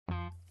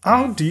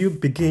How do you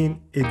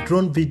begin a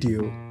drone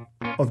video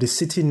of the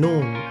city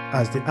known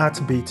as the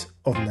heartbeat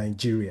of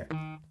Nigeria?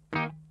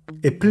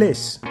 A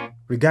place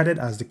regarded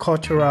as the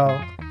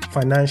cultural,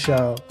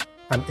 financial,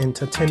 and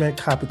entertainment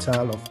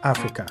capital of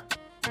Africa.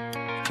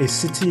 A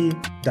city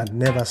that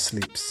never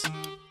sleeps.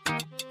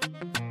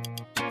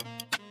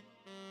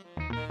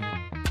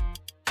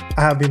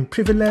 I have been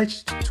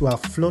privileged to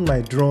have flown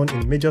my drone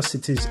in major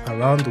cities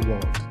around the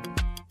world.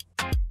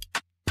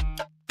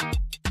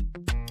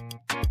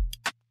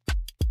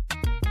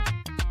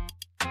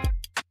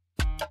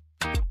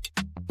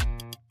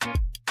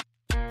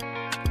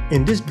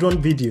 In this drone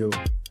video,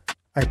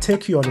 I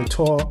take you on a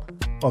tour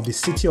of the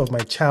city of my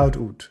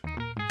childhood,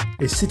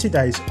 a city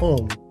that is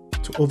home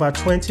to over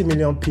 20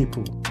 million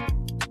people,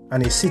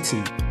 and a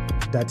city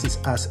that is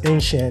as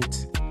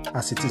ancient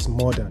as it is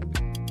modern.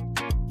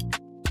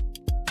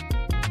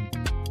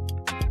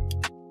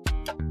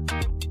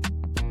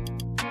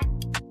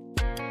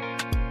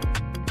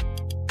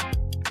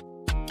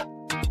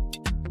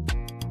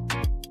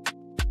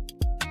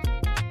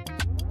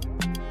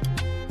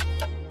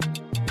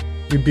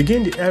 We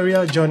begin the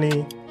aerial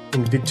journey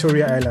in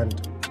Victoria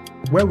Island,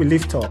 where we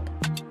lift up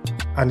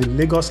and the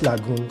Lagos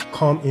Lagoon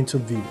come into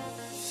view.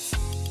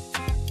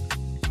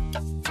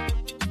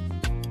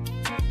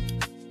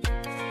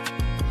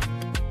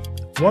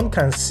 One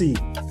can see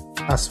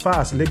as far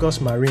as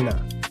Lagos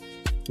Marina,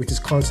 with its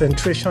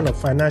concentration of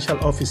financial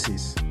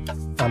offices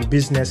and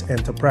business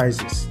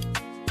enterprises.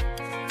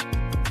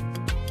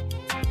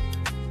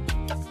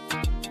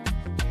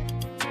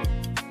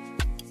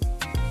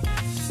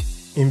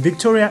 In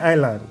Victoria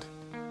Island,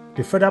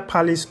 the Federal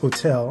Palace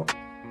Hotel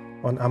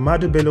on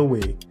Ahmadu Bello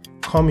Way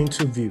come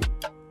into view,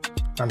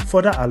 and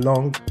further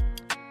along,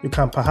 you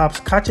can perhaps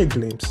catch a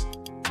glimpse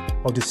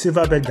of the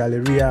Silverbird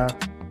Galleria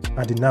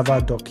and the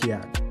Naval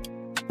Dockyard.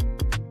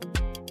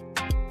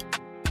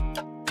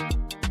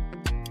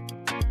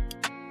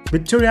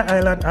 Victoria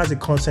Island has a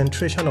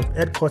concentration of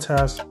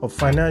headquarters of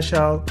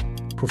financial,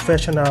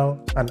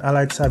 professional, and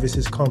allied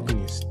services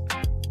companies,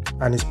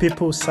 and its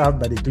people served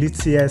by the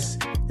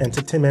glitziest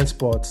entertainment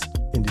spots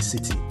in the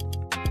city.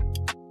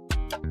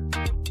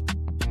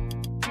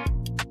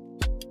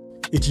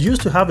 It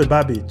used to have a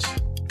bar beach,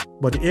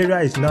 but the area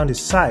is now the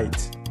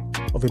site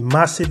of a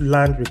massive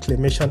land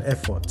reclamation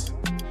effort,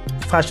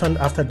 fashioned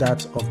after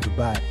that of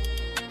Dubai.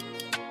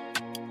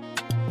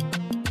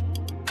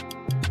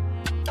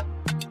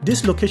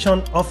 This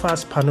location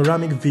offers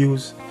panoramic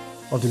views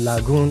of the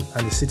lagoon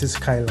and the city's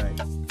skyline.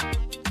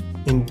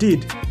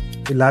 Indeed,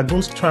 the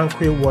lagoon's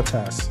tranquil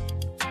waters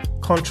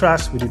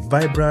contrast with the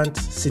vibrant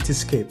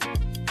cityscape,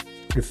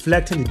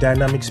 reflecting the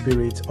dynamic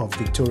spirit of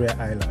Victoria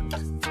Island.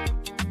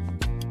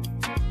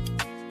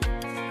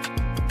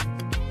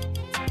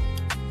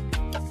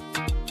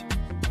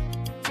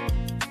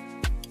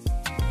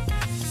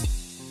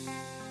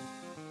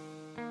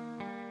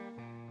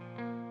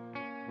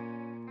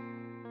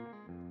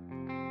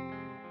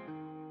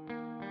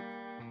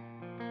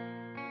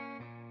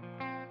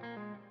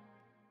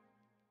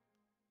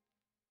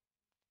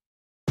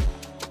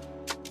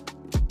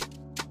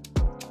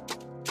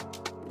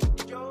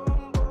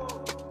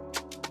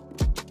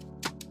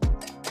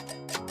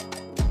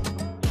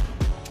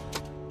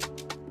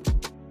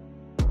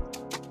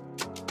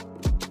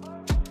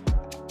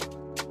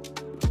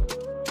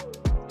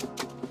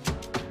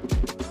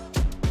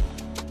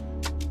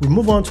 We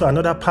move on to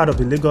another part of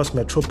the Lagos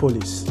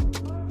metropolis.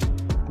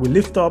 We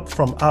lift up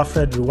from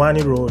Alfred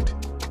Ruwani Road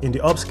in the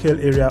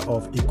upscale area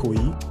of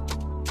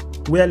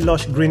Ikoyi, where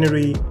lush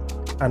greenery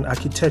and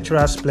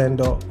architectural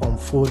splendor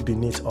unfold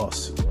beneath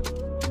us.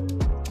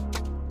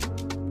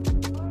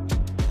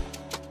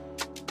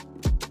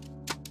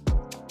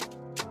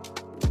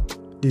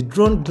 The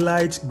drone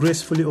glides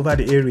gracefully over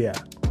the area,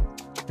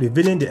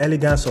 revealing the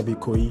elegance of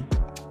Ikoyi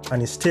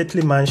and its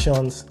stately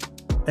mansions,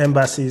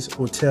 embassies,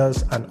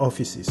 hotels, and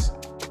offices.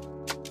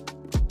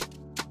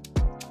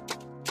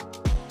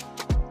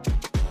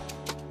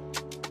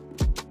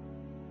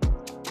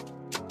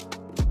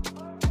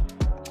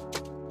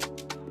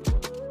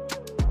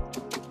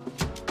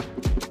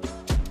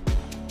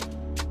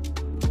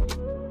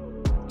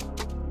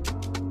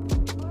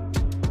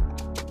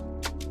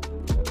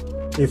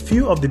 A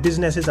few of the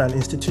businesses and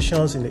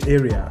institutions in the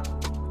area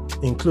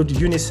include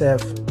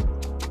UNICEF,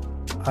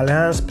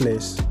 Alliance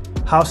Place,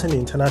 housing the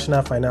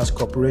International Finance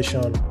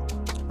Corporation,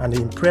 and the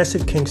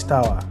impressive King's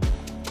Tower,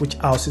 which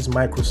houses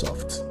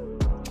Microsoft.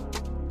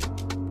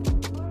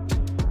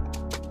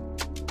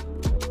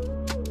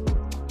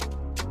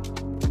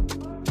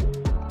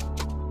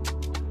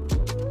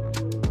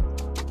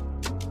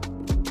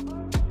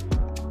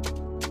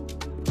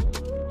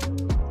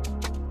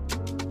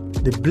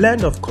 The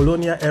blend of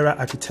colonial-era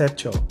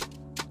architecture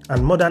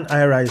and modern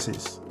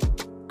high-rises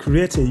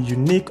creates a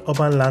unique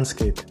urban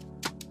landscape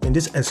in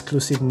this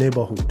exclusive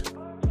neighborhood.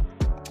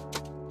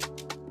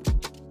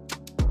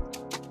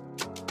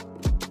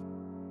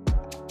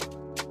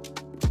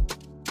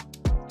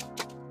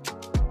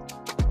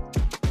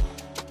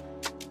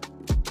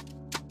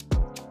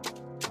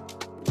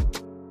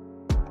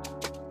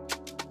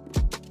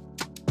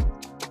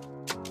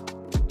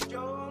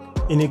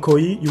 In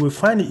Ikoyi, you will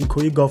find the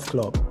Ikoyi Golf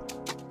Club,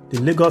 the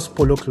Lagos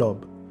Polo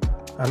Club,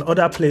 and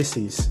other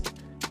places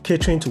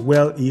catering to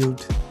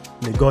well-heeled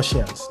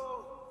Lagosians,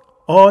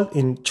 all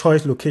in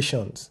choice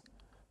locations,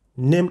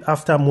 named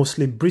after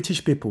mostly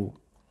British people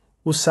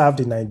who served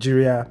in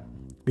Nigeria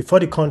before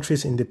the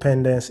country's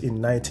independence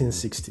in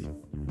 1960.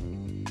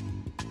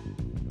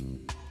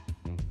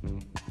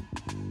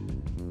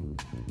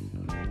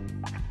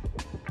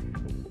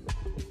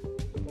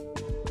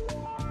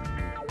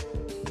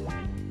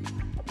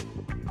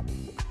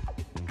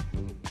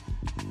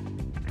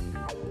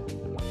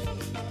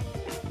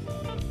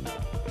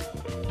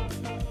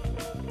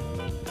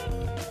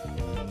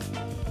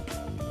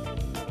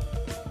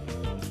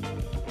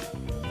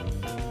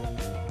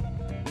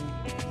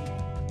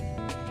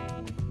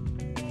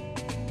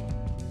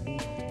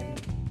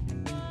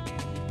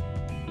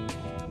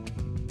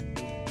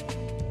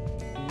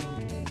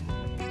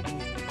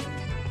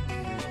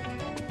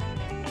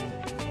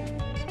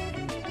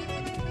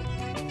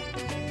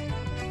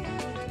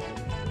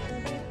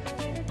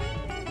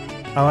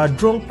 Our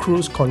drone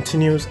cruise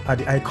continues at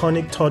the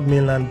iconic Third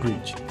Mainland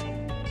Bridge,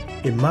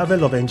 a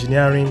marvel of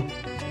engineering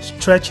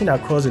stretching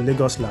across the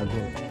Lagos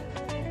Lagoon.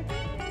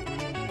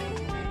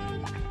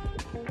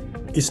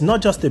 It's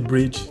not just a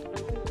bridge,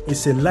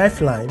 it's a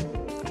lifeline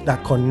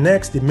that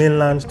connects the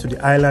mainland to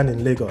the island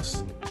in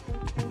Lagos,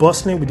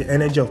 bustling with the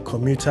energy of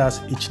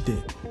commuters each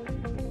day.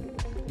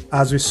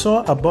 As we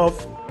saw above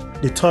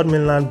the Third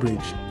Mainland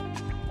Bridge,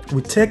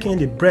 we take in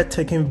the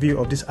breathtaking view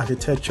of this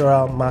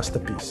architectural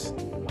masterpiece.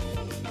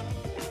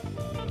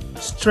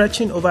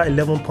 Stretching over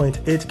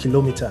 11.8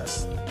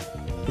 kilometers,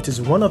 it is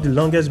one of the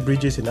longest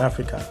bridges in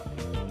Africa,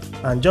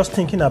 and just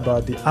thinking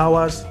about the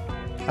hours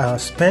I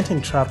have spent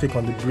in traffic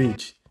on the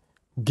bridge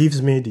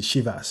gives me the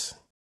shivers.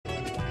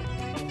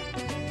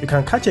 You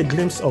can catch a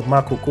glimpse of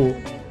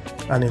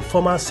MAKOKO, an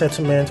informal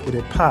settlement with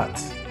a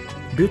path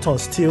built on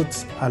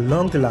stilts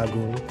along the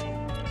lagoon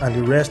and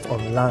the rest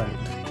on land.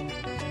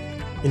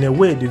 In a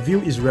way, the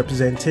view is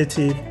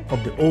representative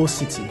of the old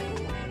city,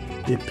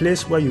 a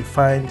place where you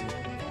find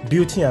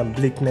beauty and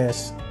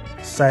bleakness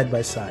side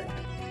by side.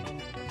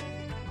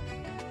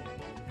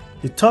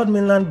 The Third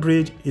Mainland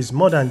Bridge is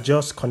more than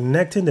just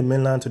connecting the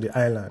mainland to the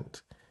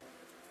island.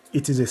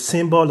 It is a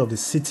symbol of the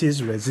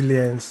city's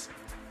resilience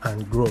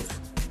and growth.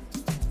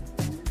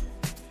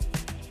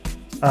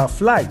 Our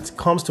flight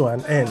comes to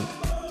an end,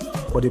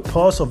 but the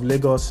pulse of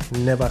Lagos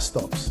never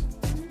stops.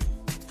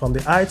 From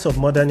the heights of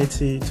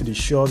modernity to the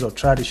shores of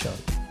tradition,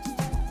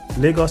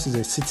 Lagos is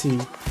a city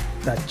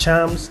that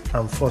charms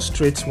and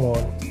frustrates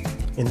one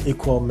in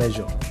equal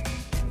measure.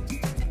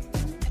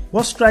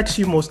 What strikes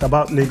you most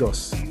about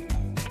Lagos?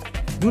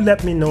 Do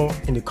let me know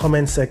in the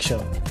comment section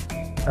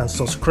and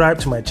subscribe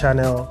to my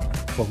channel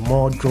for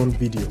more drone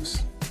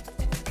videos.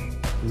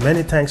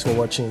 Many thanks for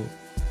watching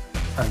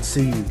and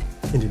see you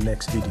in the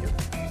next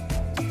video.